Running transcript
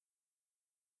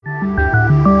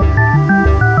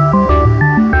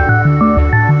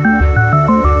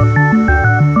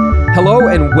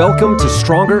and welcome to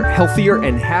Stronger, Healthier,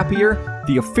 and Happier,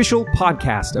 the official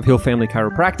podcast of Hill Family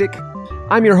Chiropractic.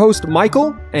 I'm your host,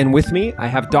 Michael, and with me, I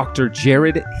have Dr.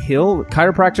 Jerod Hill,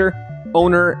 chiropractor,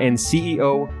 owner, and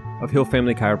CEO of Hill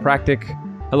Family Chiropractic.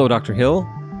 Hello, Dr. Hill.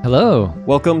 Hello.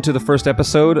 Welcome to the first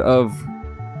episode of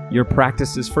your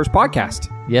practice's first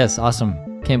podcast. Yes,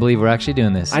 awesome. Can't believe we're actually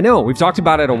doing this. I know. We've talked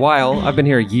about it a while. I've been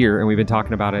here a year, and we've been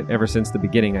talking about it ever since the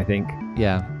beginning, I think.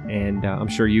 Yeah. And I'm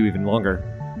sure you even longer.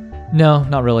 No,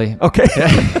 not really. Okay.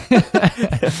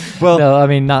 Well, no, I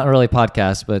mean, not really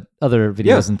podcasts, but other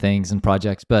videos and things and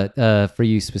projects. But for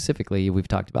you specifically, we've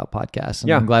talked about podcasts.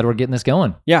 And I'm glad we're getting this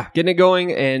going. Yeah, getting it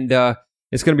going. And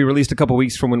it's going to be released a couple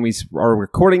weeks from when we are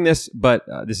recording this, but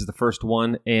this is the first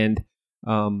one. And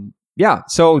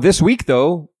so this week,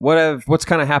 though, what's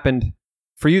kind of happened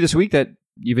for you this week that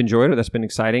you've enjoyed or that's been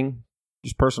exciting?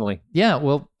 Just personally. Yeah,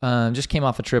 well, just came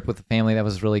off a trip with the family. That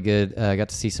was really good. I got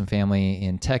to see some family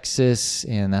in Texas,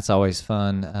 and that's always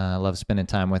fun. I love spending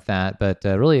time with that. But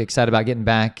really excited about getting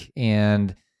back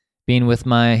and being with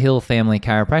my Hill Family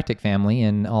Chiropractic family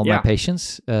and all my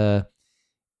patients.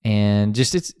 And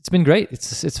just it's been great.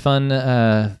 It's fun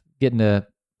getting to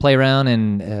play around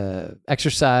and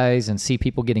exercise and see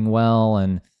people getting well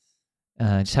and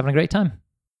just having a great time.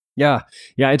 Yeah,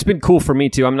 it's been cool for me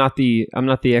too. I'm not the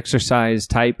exercise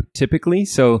type typically,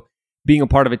 so being a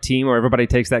part of a team where everybody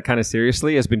takes that kind of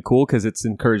seriously has been cool because it's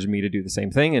encouraged me to do the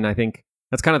same thing. And I think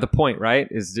that's kind of the point, right?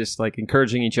 Is just like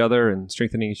encouraging each other and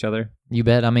strengthening each other. You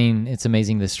bet. I mean, it's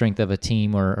amazing the strength of a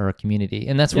team or a community,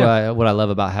 and that's what I love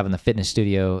about having the fitness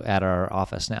studio at our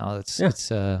office now.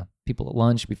 It's people at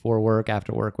lunch, before work,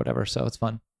 after work, whatever. So it's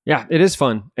fun. Yeah, it is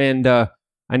fun, and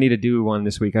I need to do one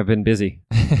this week. I've been busy.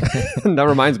 That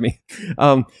reminds me.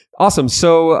 Awesome.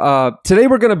 So today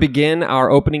we're going to begin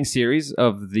our opening series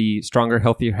of the Stronger,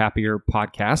 Healthier, Happier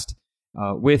podcast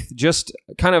with just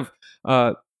kind of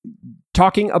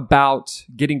talking about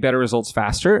getting better results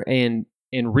faster. And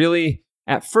really,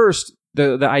 at first,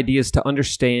 the idea is to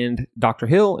understand Dr.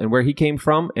 Hill and where he came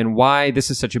from and why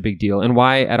this is such a big deal and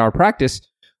why at our practice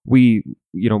we,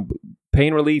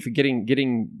 pain relief,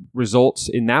 getting results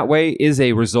in that way is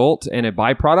a result and a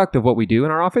byproduct of what we do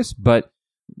in our office. But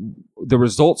the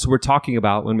results we're talking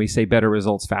about when we say better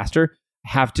results faster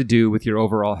have to do with your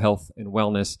overall health and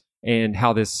wellness and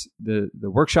how the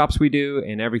workshops we do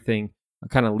and everything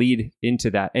kind of lead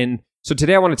into that. And so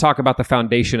today I want to talk about the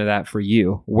foundation of that for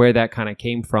you, where that kind of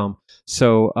came from.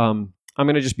 So I'm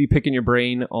going to just be picking your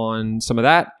brain on some of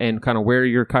that and kind of where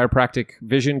your chiropractic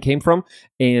vision came from.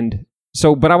 And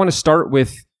so, but I want to start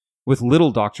with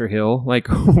little Dr. Hill. Like,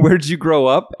 where did you grow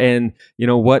up, and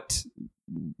what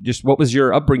was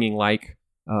your upbringing like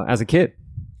as a kid?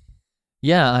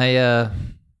 Yeah, I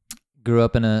grew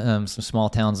up in some small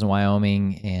towns in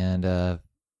Wyoming, and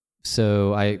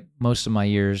so most of my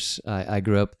years I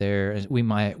grew up there. We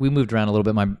moved around a little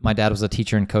bit. My dad was a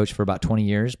teacher and coach for about 20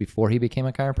 years before he became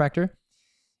a chiropractor.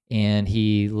 And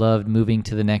he loved moving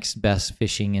to the next best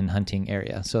fishing and hunting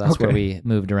area. So that's where we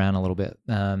moved around a little bit.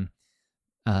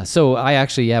 So I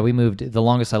actually, we moved, the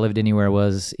longest I lived anywhere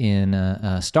was in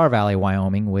Star Valley,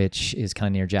 Wyoming, which is kind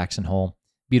of near Jackson Hole.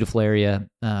 Beautiful area.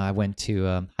 I went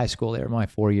to high school there my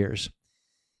 4 years.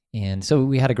 And so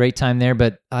we had a great time there,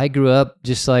 but I grew up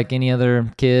just like any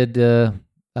other kid,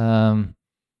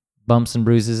 bumps and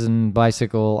bruises and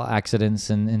bicycle accidents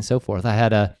and so forth. I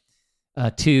had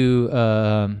two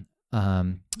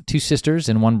sisters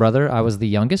and one brother. I was the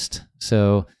youngest.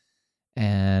 So,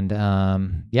 and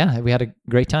we had a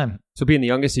great time. So being the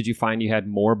youngest, did you find you had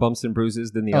more bumps and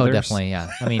bruises than the others? Oh, definitely. Yeah.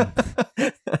 I mean,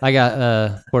 I got,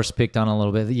 of course, picked on a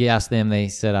little bit. You asked them, they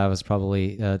said I was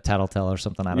probably a tattletale or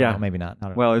something. I don't know. Maybe not. I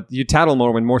don't know. Well, you tattle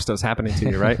more when more stuff's happening to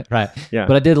you, right? Right. Yeah.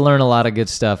 But I did learn a lot of good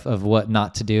stuff of what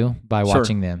not to do by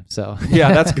watching them. So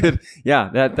yeah, that's good. Yeah,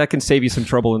 that can save you some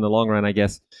trouble in the long run, I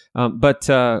guess. But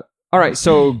all right.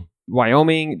 So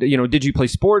Wyoming, did you play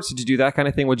sports? Did you do that kind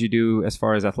of thing? What'd you do as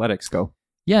far as athletics go?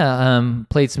 Yeah,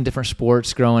 played some different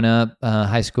sports growing up.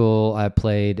 High school, I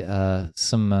played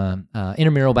some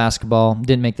intramural basketball.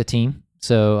 Didn't make the team,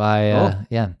 so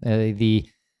the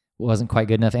wasn't quite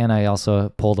good enough, and I also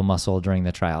pulled a muscle during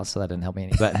the tryouts, so that didn't help me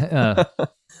any.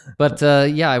 But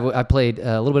I played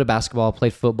a little bit of basketball,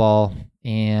 played football,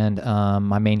 and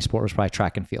my main sport was probably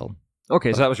track and field.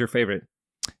 Okay, so that was your favorite.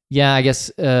 Yeah, I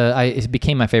guess it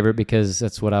became my favorite because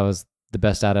that's what I was the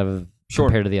best out of.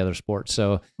 Compared to the other sports.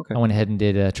 So I went ahead and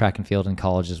did track and field in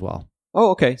college as well.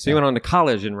 Oh, okay. So you went on to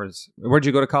college, and where'd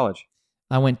you go to college?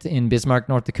 I went in Bismarck,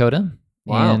 North Dakota.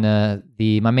 Wow. And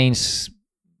my main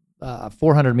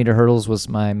 400 meter hurdles was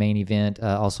my main event.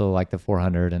 Also like the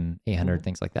 400 and 800,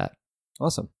 things like that.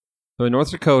 Awesome. So in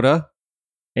North Dakota,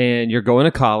 and you're going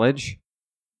to college.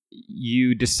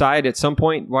 You decide at some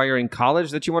point while you're in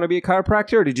college that you want to be a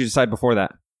chiropractor, or did you decide before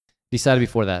that? Decided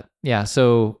before that. Yeah.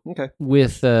 So Okay.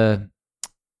 with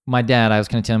my dad, I was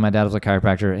kind of telling my dad was a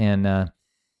chiropractor, and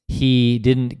he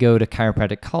didn't go to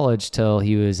chiropractic college till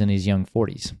he was in his young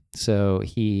 40s. So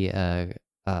he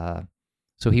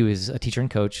was a teacher and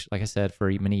coach, like I said, for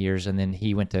many years, and then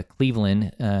he went to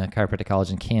Cleveland Chiropractic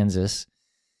College in Kansas.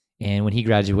 And when he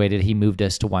graduated, he moved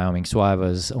us to Wyoming. So I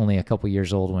was only a couple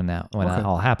years old when that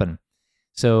all happened.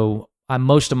 So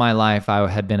most of my life I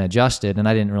had been adjusted, and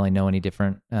I didn't really know any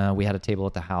different. We had a table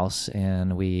at the house,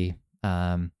 and we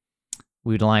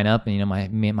would line up,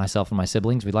 and me and myself and my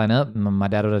siblings, we'd line up, and my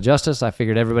dad would adjust us. I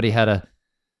figured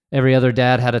every other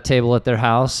dad had a table at their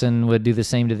house and would do the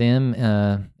same to them,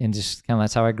 and just kind of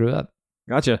that's how I grew up.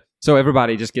 Gotcha. So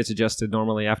everybody just gets adjusted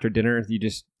normally after dinner. You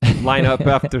just line up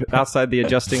outside the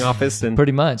adjusting office and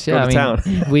pretty much, yeah. Go to town.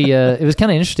 It was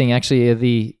kind of interesting actually.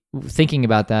 The thinking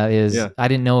about that is I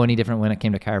didn't know any different when it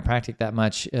came to chiropractic that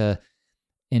much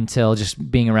until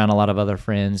just being around a lot of other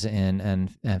friends and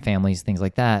families, things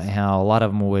like that. How a lot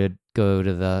of them would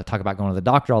talk about going to the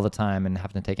doctor all the time and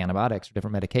having to take antibiotics or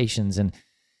different medications, and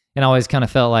I always kind of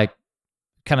felt like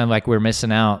we're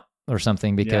missing out or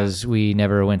something because we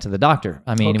never went to the doctor.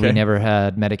 I mean, we never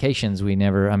had medications.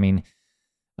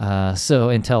 So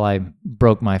until I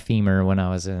broke my femur when I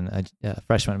was a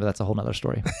freshman, but that's a whole nother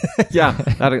story.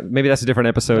 Maybe that's a different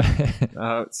episode.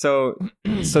 So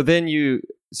then you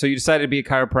decided to be a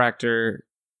chiropractor,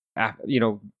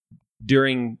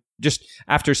 during just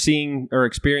after seeing or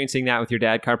experiencing that with your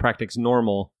dad, chiropractic's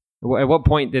normal. At what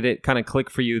point did it kind of click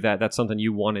for you that that's something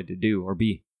you wanted to do or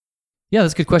be? Yeah,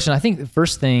 that's a good question. I think the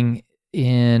first thing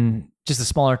in just the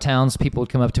smaller towns, people would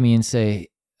come up to me and say,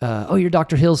 "Oh, you're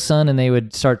Dr. Hill's son," and they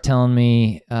would start telling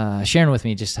me, sharing with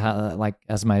me just how,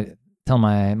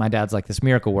 telling my dad's like this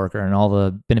miracle worker and all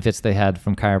the benefits they had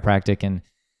from chiropractic,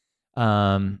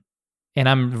 and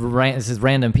this is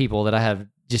random people that I have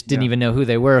just didn't even know who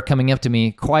they were coming up to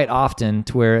me quite often,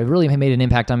 to where it really made an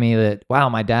impact on me that, wow,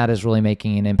 my dad is really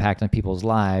making an impact on people's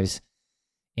lives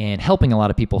and helping a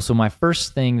lot of people. So my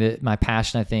first thing that my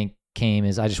passion, I think, came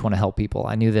is I just want to help people.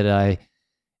 I knew that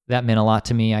meant a lot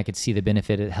to me. I could see the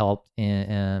benefit it helped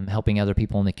in helping other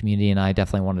people in the community, and I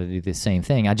definitely wanted to do the same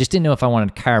thing. I just didn't know if I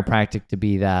wanted chiropractic to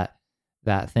be that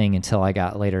thing until I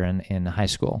got later in high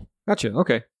school. Gotcha.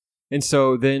 Okay. And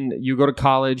so then you go to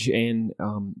college and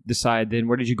decide. Then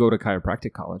where did you go to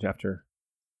chiropractic college after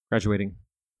graduating?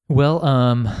 Well,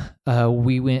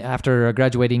 we went after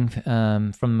graduating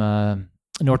from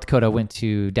North Dakota. Went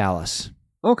to Dallas,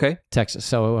 Texas.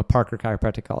 So Parker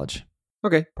Chiropractic College.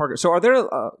 Okay, Parker. So are there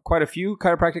quite a few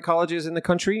chiropractic colleges in the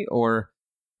country, or?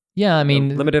 Yeah, I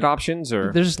mean, limited options,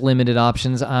 or there's limited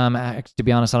options. To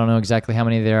be honest, I don't know exactly how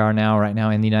many there are right now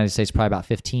in the United States. Probably about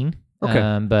 15.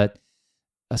 Okay, but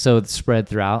so it's spread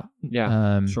throughout.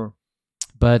 Yeah, sure.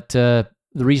 But the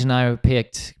reason I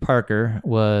picked Parker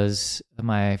was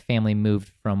my family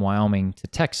moved from Wyoming to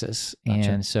Texas,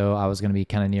 and so I was going to be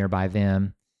kind of nearby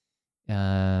them,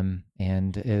 and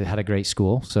it had a great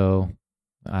school, so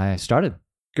I started.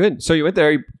 Good. So you went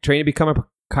there, you trained to become a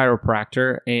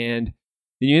chiropractor, and then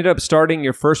you ended up starting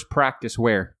your first practice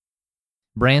where?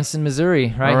 Branson,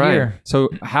 Missouri, right here. So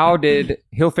how did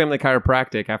Hill Family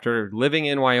Chiropractic, after living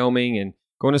in Wyoming and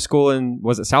going to school in,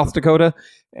 was it South Dakota?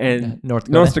 And North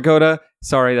Dakota.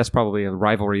 Sorry, that's probably a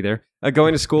rivalry there.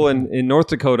 Going to school in North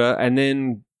Dakota, and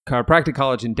then chiropractic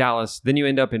college in Dallas. Then you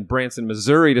end up in Branson,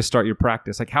 Missouri to start your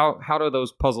practice. Like how do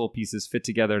those puzzle pieces fit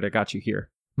together that got you here?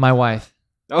 My wife.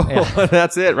 Oh, yeah.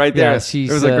 That's it right there. Yeah,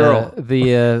 there was a girl.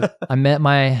 I met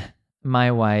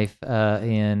my wife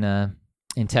in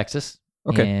Texas.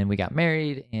 Okay. And we got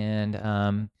married, and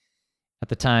at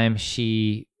the time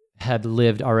she had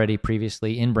lived already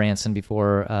previously in Branson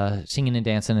before, singing and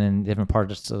dancing in different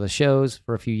parts of the shows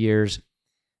for a few years.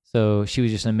 So she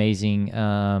was just an amazing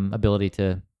ability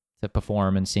to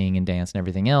perform and sing and dance and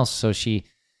everything else. So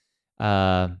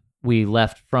we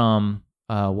left from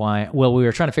we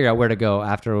were trying to figure out where to go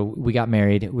after we got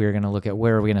married. We were going to look at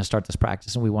where are we going to start this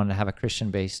practice, and we wanted to have a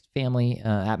Christian-based family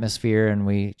atmosphere, and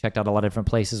we checked out a lot of different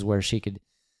places where she could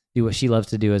do what she loves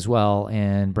to do as well,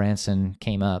 and Branson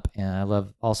came up. And I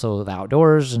love also the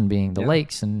outdoors and being the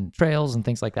lakes and trails and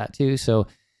things like that too, so it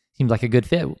seemed like a good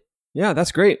fit. Yeah,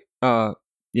 that's great. I'm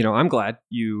glad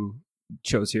you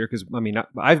chose here because, I mean,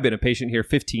 I've been a patient here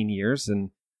 15 years, and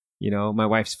my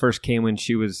wife's first came when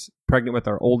she was pregnant with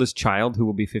our oldest child, who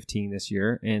will be 15 this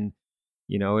year. And,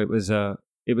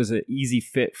 it was an easy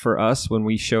fit for us when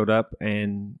we showed up,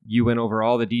 and you went over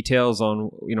all the details on,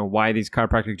 why these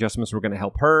chiropractic adjustments were going to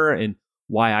help her and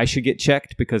why I should get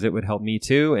checked because it would help me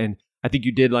too. And I think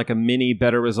you did like a mini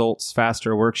Better Results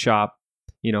Faster workshop,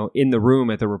 in the room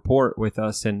at the report with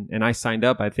us. And I signed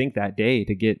up, I think that day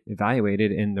to get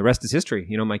evaluated, and the rest is history.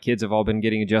 My kids have all been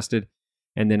getting adjusted.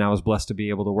 And then I was blessed to be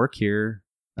able to work here.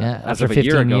 After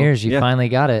 15 years, you finally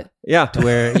got it. Yeah. To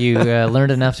where you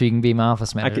learned enough so you can be my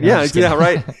office manager.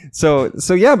 Right. So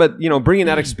yeah, but bringing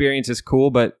that experience is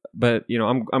cool, but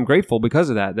I'm grateful because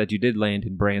of that you did land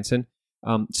in Branson.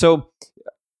 So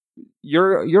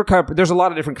your there's a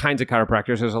lot of different kinds of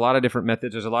chiropractors. There's a lot of different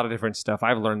methods. There's a lot of different stuff.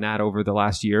 I've learned that over the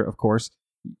last year, of course.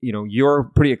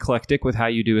 You're pretty eclectic with how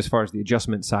you do as far as the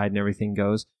adjustment side and everything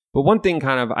goes. But one thing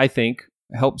kind of, I think,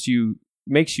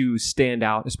 makes you stand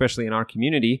out, especially in our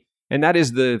community, and that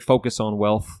is the focus on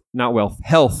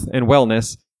health and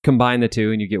wellness. Combine the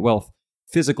two and you get wealth.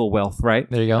 Physical wealth, right?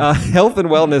 There you go. Health and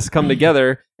wellness come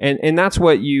together, and that's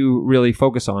what you really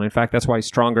focus on. In fact, that's why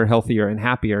Stronger, Healthier, and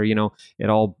Happier, it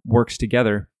all works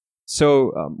together.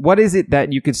 So what is it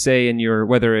that you could say in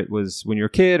whether it was when you were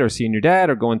a kid or seeing your dad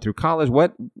or going through college,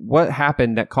 what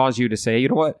happened that caused you to say, you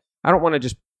know what, I don't want to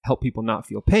just help people not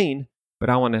feel pain, but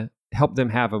I want to help them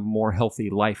have a more healthy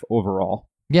life overall?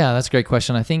 Yeah, that's a great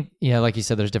question. I think, like you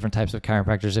said, there's different types of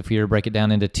chiropractors. If we were to break it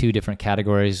down into two different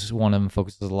categories, one of them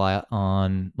focuses a lot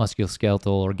on musculoskeletal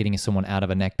or getting someone out of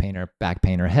a neck pain or back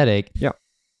pain or headache. Yeah.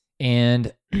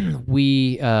 And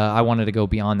I wanted to go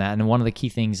beyond that. And one of the key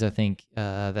things I think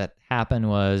that happened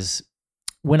was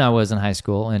when I was in high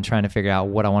school and trying to figure out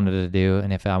what I wanted to do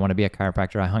and if I want to be a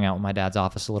chiropractor, I hung out with my dad's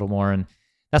office a little more. And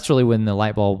that's really when the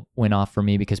light bulb went off for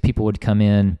me, because people would come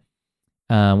in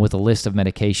with a list of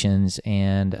medications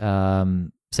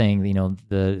and saying,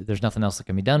 there's nothing else that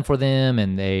can be done for them,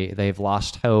 and they've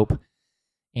lost hope.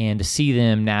 And to see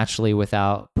them naturally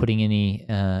without putting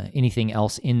anything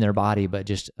else in their body, but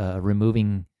just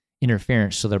removing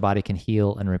interference so their body can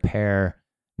heal and repair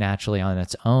naturally on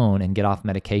its own and get off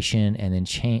medication, and then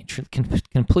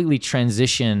completely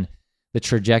transition the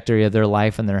trajectory of their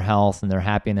life and their health and their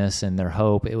happiness and their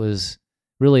hope. It was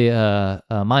really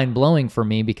mind-blowing for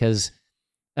me, because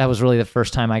that was really the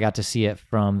first time I got to see it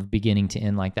from beginning to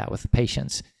end like that with the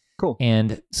patients. Cool.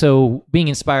 And so being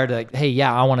inspired to hey,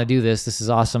 yeah, I want to do this. This is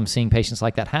awesome seeing patients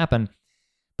like that happen.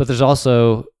 But there's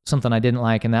also something I didn't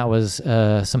like, and that was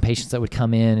some patients that would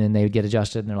come in and they would get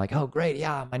adjusted and they're like, oh, great,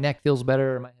 yeah, my neck feels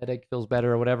better, or my headache feels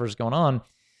better, or whatever's going on.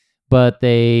 But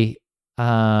their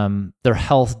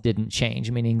health didn't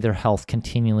change, meaning their health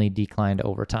continually declined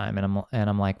over time. And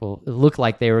I'm like, well, it looked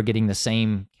like they were getting the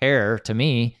same care to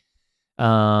me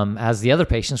as the other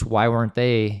patients. Why weren't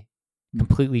they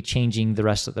completely changing the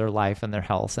rest of their life and their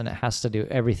health? And it has to do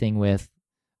everything with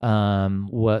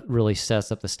what really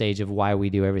sets up the stage of why we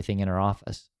do everything in our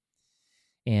office.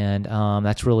 And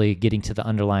that's really getting to the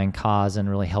underlying cause and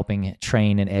really helping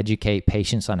train and educate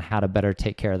patients on how to better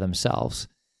take care of themselves.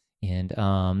 And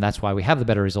that's why we have the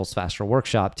Better Results Faster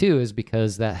workshop too, is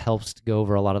because that helps to go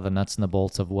over a lot of the nuts and the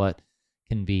bolts of what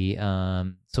can be,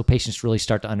 so patients really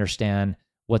start to understand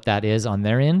what that is on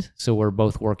their end. So we're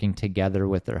both working together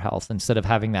with their health instead of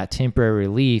having that temporary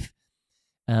relief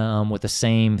with the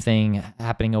same thing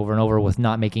happening over and over with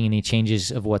not making any changes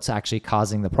of what's actually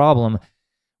causing the problem.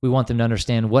 We want them to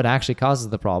understand what actually causes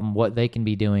the problem, what they can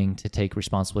be doing to take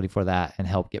responsibility for that and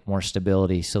help get more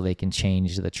stability so they can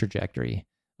change the trajectory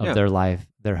of their life,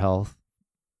 their health.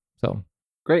 So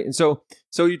great. And so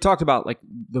you talked about like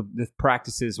the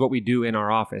practices, what we do in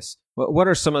our office. What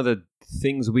are some of the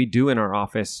things we do in our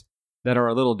office that are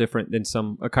a little different than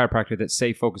a chiropractor that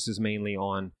say focuses mainly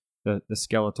on the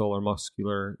skeletal or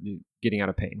muscular getting out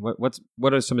of pain?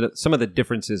 What are some of the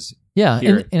differences? Yeah,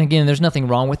 here? And again, there's nothing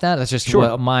wrong with that. That's just sure.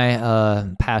 What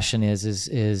my passion is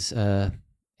to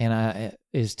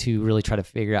really try to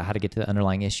figure out how to get to the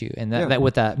underlying issue. And that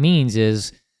what that means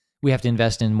is we have to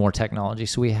invest in more technology.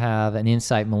 So we have an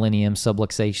Insight Millennium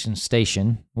subluxation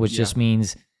station, which just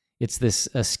means it's this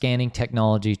scanning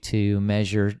technology to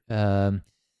measure the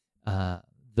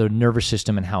nervous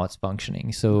system and how it's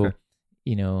functioning. So,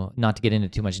 not to get into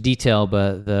too much detail,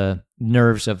 but the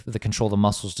nerves that control the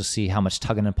muscles to see how much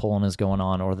tugging and pulling is going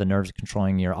on, or the nerves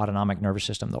controlling your autonomic nervous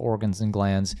system, the organs and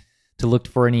glands, to look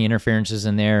for any interferences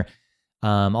in there.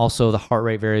 Also the heart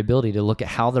rate variability to look at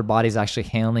how their body's actually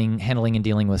handling and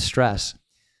dealing with stress.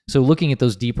 So looking at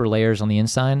those deeper layers on the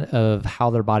inside of how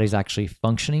their body's actually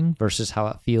functioning versus how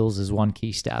it feels is one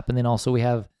key step. And then also we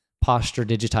have posture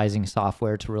digitizing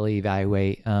software to really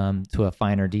evaluate to a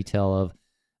finer detail of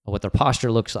what their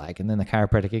posture looks like. And then the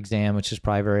chiropractic exam, which is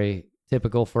probably very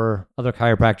typical for other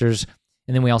chiropractors.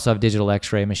 And then we also have digital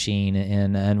x-ray machine.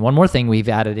 And one more thing we've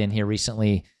added in here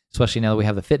recently, especially now that we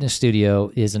have the fitness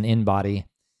studio, is an in-body.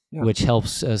 which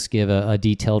helps us give a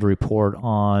detailed report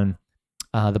on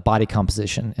the body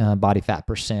composition, body fat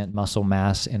percent, muscle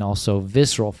mass, and also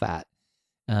visceral fat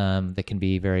that can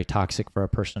be very toxic for a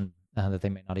person that they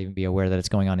may not even be aware that it's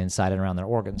going on inside and around their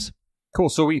organs. Cool.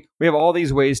 So we have all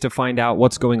these ways to find out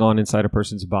what's going on inside a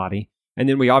person's body. And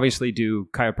then we obviously do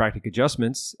chiropractic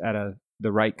adjustments at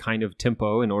the right kind of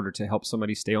tempo in order to help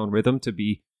somebody stay on rhythm to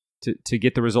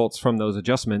get the results from those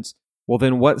adjustments. Well,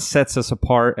 then what sets us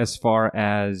apart as far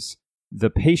as the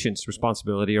patient's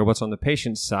responsibility, or what's on the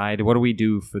patient's side? What do we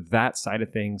do for that side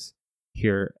of things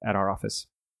here at our office?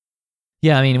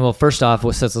 Yeah, I mean, well, first off,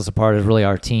 what sets us apart is really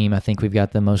our team. I think we've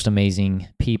got the most amazing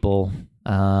people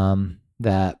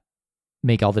that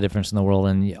make all the difference in the world,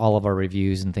 and all of our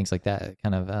reviews and things like that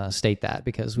kind of state that,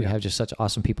 because we have just such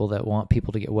awesome people that want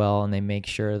people to get well, and they make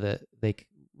sure that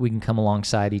we can come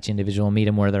alongside each individual and meet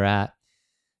them where they're at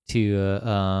to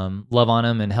love on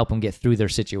them and help them get through their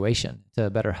situation to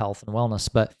better health and wellness.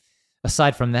 But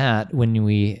aside from that, when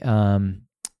we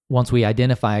once we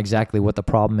identify exactly what the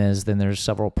problem is, then there's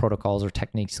several protocols or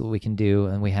techniques that we can do,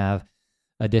 and we have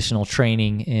additional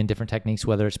training in different techniques,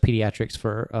 whether it's pediatrics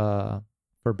for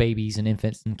babies and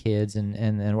infants and kids,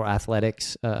 and or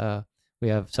athletics. We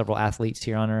have several athletes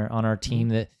here on our team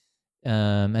that,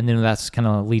 and then that's kind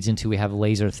of leads into, we have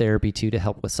laser therapy too, to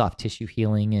help with soft tissue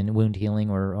healing and wound healing,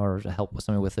 or to help with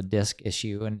somebody with a disc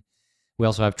issue. And we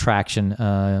also have traction,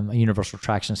 a universal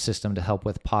traction system to help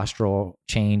with postural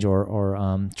change or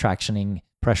tractioning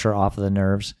pressure off of the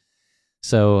nerves.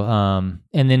 So,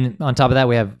 and then on top of that,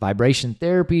 we have vibration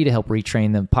therapy to help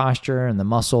retrain the posture and the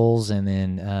muscles, and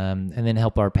then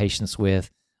help our patients with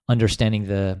understanding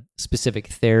the specific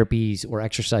therapies or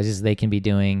exercises they can be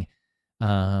doing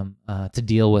to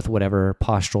deal with whatever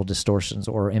postural distortions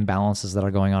or imbalances that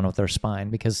are going on with their spine.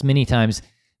 Because many times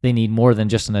they need more than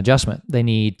just an adjustment. They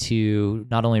need to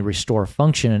not only restore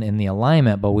function in the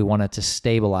alignment, but we want it to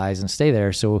stabilize and stay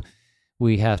there. So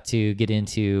we have to get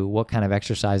into what kind of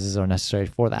exercises are necessary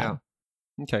for that.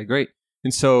 Yeah. Okay, great.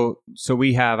 And so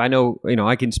we have, I know,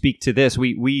 I can speak to this.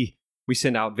 We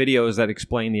send out videos that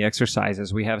explain the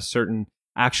exercises. We have certain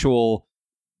actual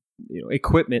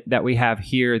equipment that we have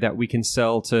here that we can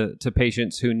sell to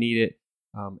patients who need it,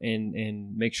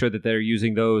 and make sure that they're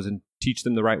using those and teach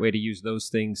them the right way to use those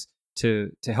things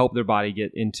to help their body get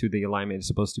into the alignment it's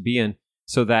supposed to be in,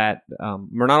 so that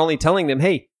we're not only telling them,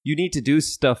 hey, you need to do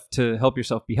stuff to help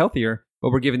yourself be healthier,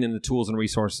 but we're giving them the tools and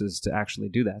resources to actually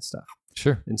do that stuff.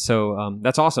 Sure. And so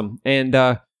that's awesome.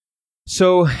 And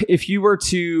so if you were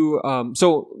to,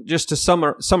 so just to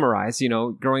summarize,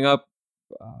 growing up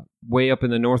way up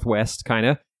in the Northwest kind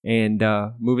of, and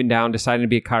moving down, deciding to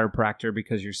be a chiropractor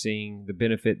because you're seeing the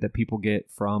benefit that people get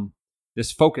from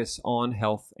this focus on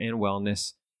health and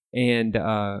wellness. And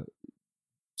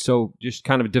so just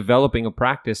kind of developing a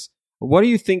practice. What do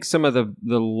you think some of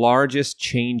the largest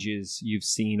changes you've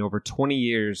seen over 20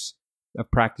 years of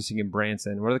practicing in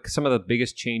Branson? What are some of the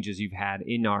biggest changes you've had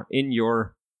in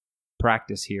your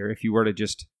practice here, if you were to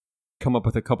just come up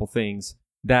with a couple things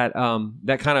that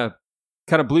that kind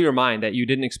of blew your mind, that you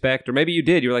didn't expect, or maybe you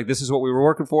did? You're like, this is what we were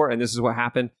working for, and this is what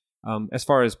happened. As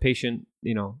far as patient's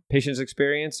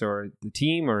experience, or the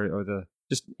team, or the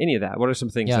just any of that. What are some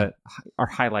things that are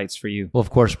highlights for you? Well, of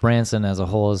course, Branson as a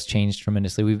whole has changed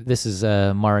tremendously. This is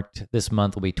marked, this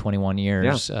month will be 21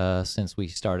 years since we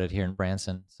started here in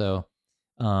Branson. So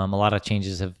a lot of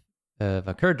changes have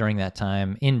occurred during that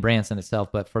time in Branson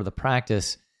itself. But for the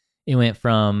practice, it went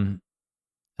from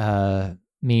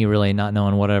me really not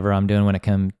knowing whatever I'm doing when it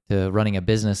comes to running a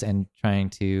business and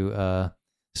trying to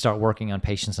start working on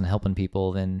patients and helping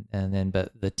people,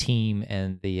 but the team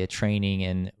and the training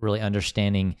and really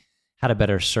understanding how to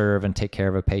better serve and take care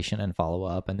of a patient and follow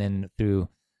up. And then through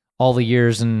all the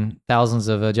years and thousands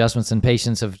of adjustments and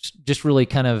patients, of just really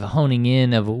kind of honing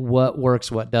in of what works,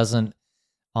 what doesn't,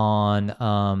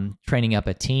 on training up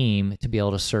a team to be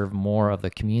able to serve more of the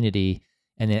community,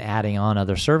 and then adding on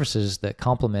other services that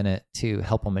complement it to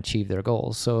help them achieve their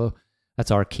goals. So that's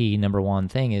our key number one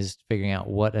thing, is figuring out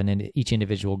what each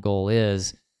individual goal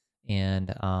is.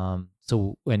 And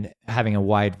so when having a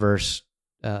wide verse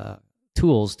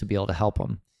tools to be able to help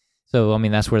them. So, I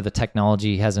mean, that's where the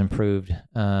technology has improved,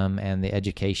 and the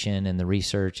education and the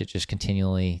research, it just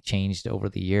continually changed over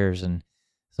the years. And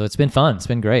so it's been fun. It's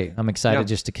been great. I'm excited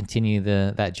just to continue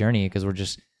that journey, because we're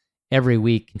just every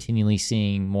week continually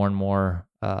seeing more and more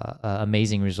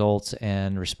amazing results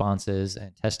and responses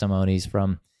and testimonies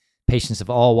from patients of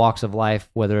all walks of life,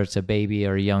 whether it's a baby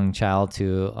or a young child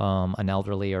to an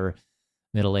elderly or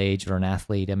middle-aged or an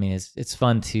athlete. I mean, it's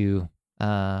fun to,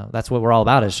 that's what we're all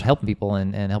about, is helping people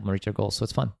and helping them reach their goals. So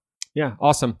it's fun. Yeah,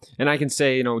 awesome. And I can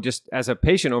say, just as a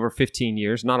patient over 15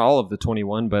 years, not all of the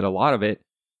 21, but a lot of it,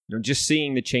 just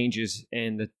seeing the changes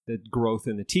and the growth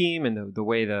in the team and the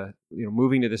way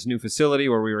moving to this new facility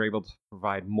where we were able to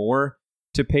provide more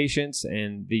to patients,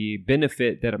 and the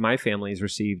benefit that my family has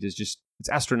received is it's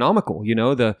astronomical.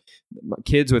 The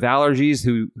kids with allergies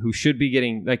who should be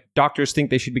getting, like, doctors think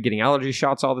they should be getting allergy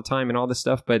shots all the time and all this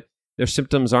stuff, but their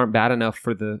symptoms aren't bad enough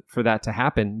for that to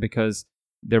happen because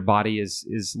their body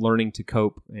is learning to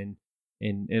cope and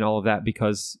all of that,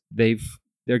 because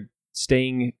they're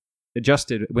staying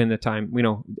adjusted when the time,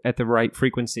 at the right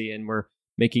frequency, and we're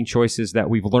making choices that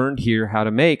we've learned here how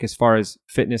to make as far as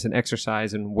fitness and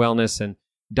exercise and wellness and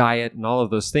diet and all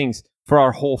of those things for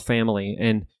our whole family.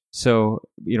 And so,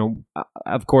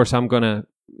 of course I'm going to,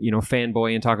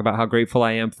 fanboy and talk about how grateful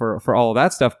I am for all of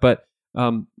that stuff. But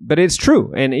it's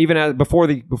true. And even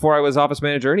before I was office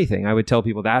manager or anything, I would tell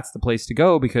people that's the place to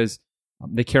go, because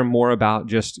they care more about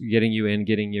just getting you in,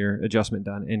 getting your adjustment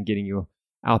done, and getting you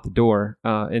out the door.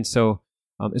 And so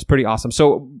it's pretty awesome.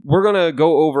 So we're going to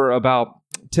go over about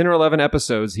 10 or 11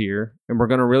 episodes here, and we're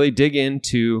going to really dig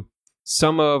into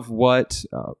some of what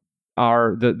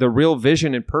the real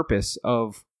vision and purpose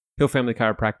of Hill Family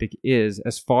Chiropractic is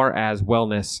as far as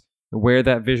wellness, and where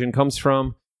that vision comes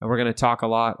from. And we're going to talk a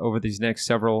lot over these next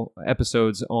several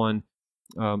episodes on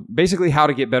basically how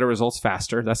to get better results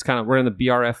faster. That's we're in the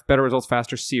BRF, Better Results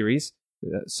Faster series.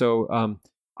 So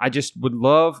I just would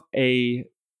love a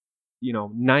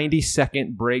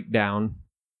 90-second breakdown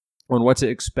on what to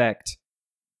expect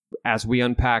as we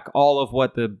unpack all of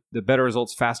what the Better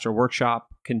Results Faster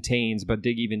workshop contains, but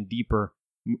dig even deeper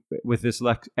with this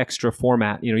extra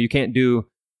format. You can't do,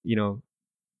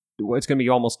 it's going to be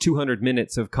almost 200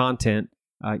 minutes of content.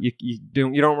 You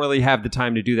don't really have the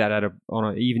time to do that on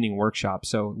an evening workshop.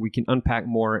 So we can unpack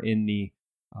more in the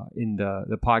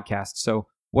podcast. So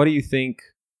what do you think?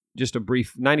 Just a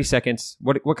brief 90 seconds.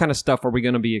 What kind of stuff are we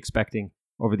going to be expecting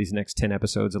over these next 10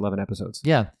 episodes, 11 episodes?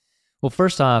 Yeah. Well,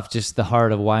 first off, just the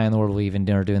heart of why in the world we even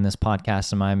are doing this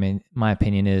podcast, in my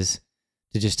opinion, is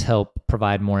to just help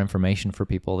provide more information for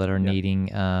people that are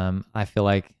needing. I feel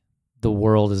like the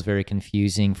world is very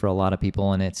confusing for a lot of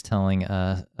people, and it's telling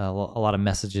a lot of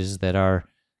messages that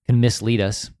can mislead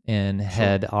us and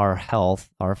head our health,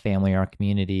 our family, our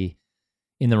community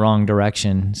in the wrong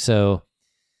direction. So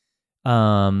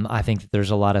I think that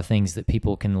there's a lot of things that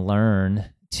people can learn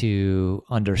to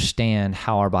understand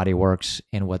how our body works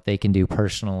and what they can do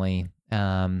personally,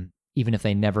 even if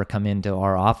they never come into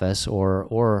our office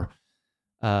or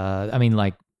a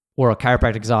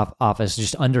chiropractic's office,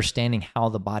 just understanding how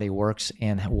the body works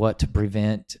and what to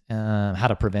prevent, how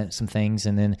to prevent some things,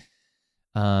 and then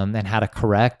and how to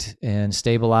correct and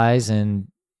stabilize. And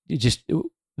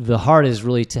the heart is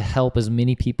really to help as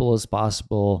many people as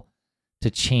possible to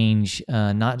change,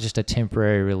 not just a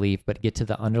temporary relief, but get to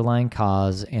the underlying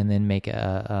cause and then make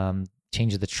a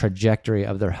change the trajectory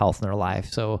of their health in their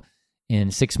life. So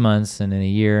in 6 months and in a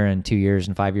year and 2 years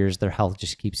and 5 years, their health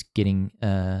just keeps getting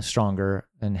stronger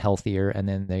and healthier, and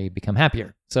then they become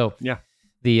happier. So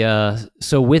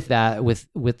so with that,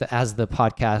 as the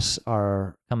podcasts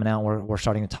are coming out, we're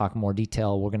starting to talk more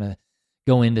detail. We're going to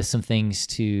go into some things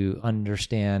to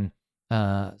understand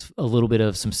a little bit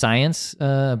of some science,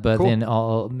 but cool. Then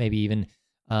maybe even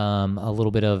a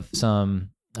little bit of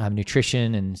some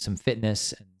nutrition and some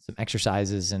fitness and some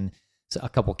exercises and a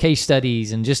couple case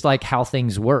studies and just like how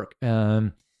things work,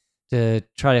 to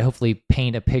try to hopefully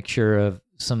paint a picture of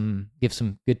give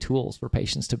some good tools for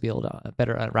patients to be able to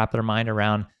better wrap their mind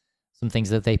around some things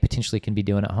that they potentially can be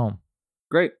doing at home.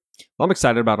 Great. Well, I'm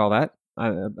excited about all that.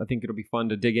 I think it'll be fun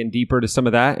to dig in deeper to some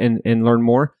of that and learn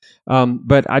more.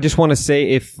 But I just want to say,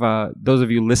 if those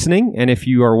of you listening, and if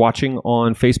you are watching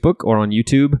on Facebook or on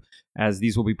YouTube, as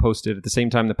these will be posted at the same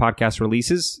time the podcast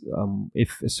releases,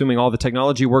 if assuming all the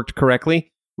technology worked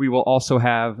correctly, we will also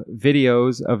have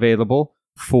videos available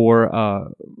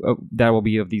for that will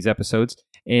be of these episodes.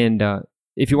 And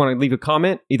if you want to leave a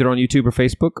comment either on YouTube or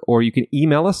Facebook, or you can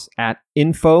email us at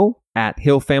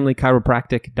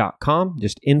info@hillfamilychiropractic.com,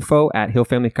 just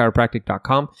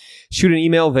info@hillfamilychiropractic.com. Shoot an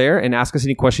email there and ask us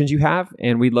any questions you have,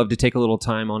 and we'd love to take a little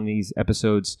time on these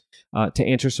episodes to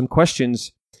answer some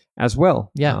questions as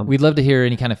well. Yeah, we'd love to hear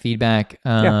any kind of feedback,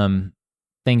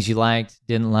 things you liked,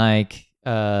 didn't like,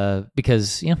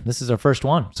 because this is our first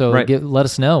one. So let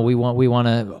us know.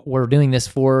 We're doing this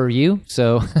for you.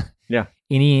 So yeah.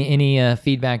 Any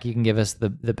feedback you can give us, the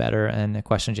better, and the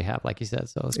questions you have, like you said.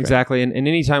 So it's great. Exactly. And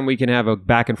anytime we can have a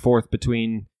back and forth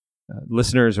between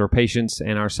listeners or patients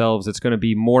and ourselves, it's going to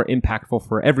be more impactful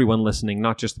for everyone listening,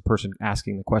 not just the person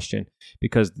asking the question,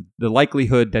 because the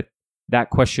likelihood that that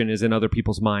question is in other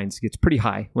people's minds gets pretty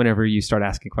high whenever you start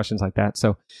asking questions like that.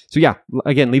 So yeah,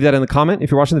 again, leave that in the comment if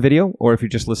you're watching the video, or if you're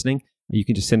just listening, you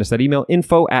can just send us that email,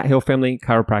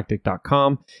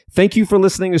 info@hillfamilychiropractic.com. Thank you for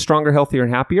listening to Stronger, Healthier,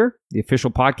 and Happier, the official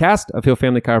podcast of Hill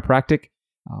Family Chiropractic.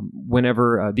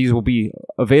 Whenever these will be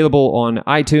available on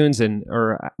iTunes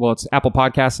it's Apple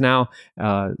Podcasts now,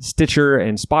 Stitcher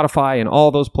and Spotify and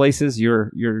all those places.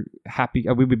 You're happy.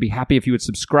 We would be happy if you would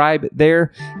subscribe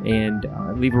there and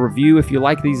leave a review if you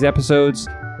like these episodes.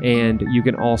 And you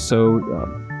can also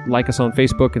like us on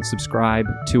Facebook and subscribe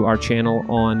to our channel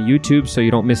on YouTube so you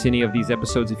don't miss any of these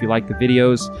episodes if you like the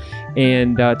videos.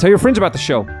 And tell your friends about the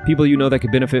show, people you know that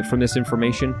could benefit from this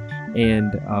information.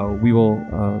 And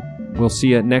we'll see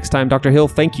you next time. Dr. Hill,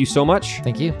 thank you so much.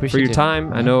 Thank you. Appreciate for your time.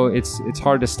 Yeah. I know it's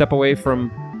hard to step away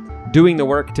from doing the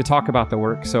work to talk about the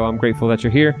work. So I'm grateful that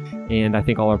you're here. And I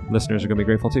think all our listeners are going to be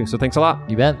grateful too. So thanks a lot.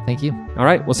 You bet. Thank you. All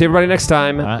right. We'll see everybody next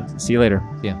time. All right. See you later.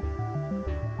 Yeah.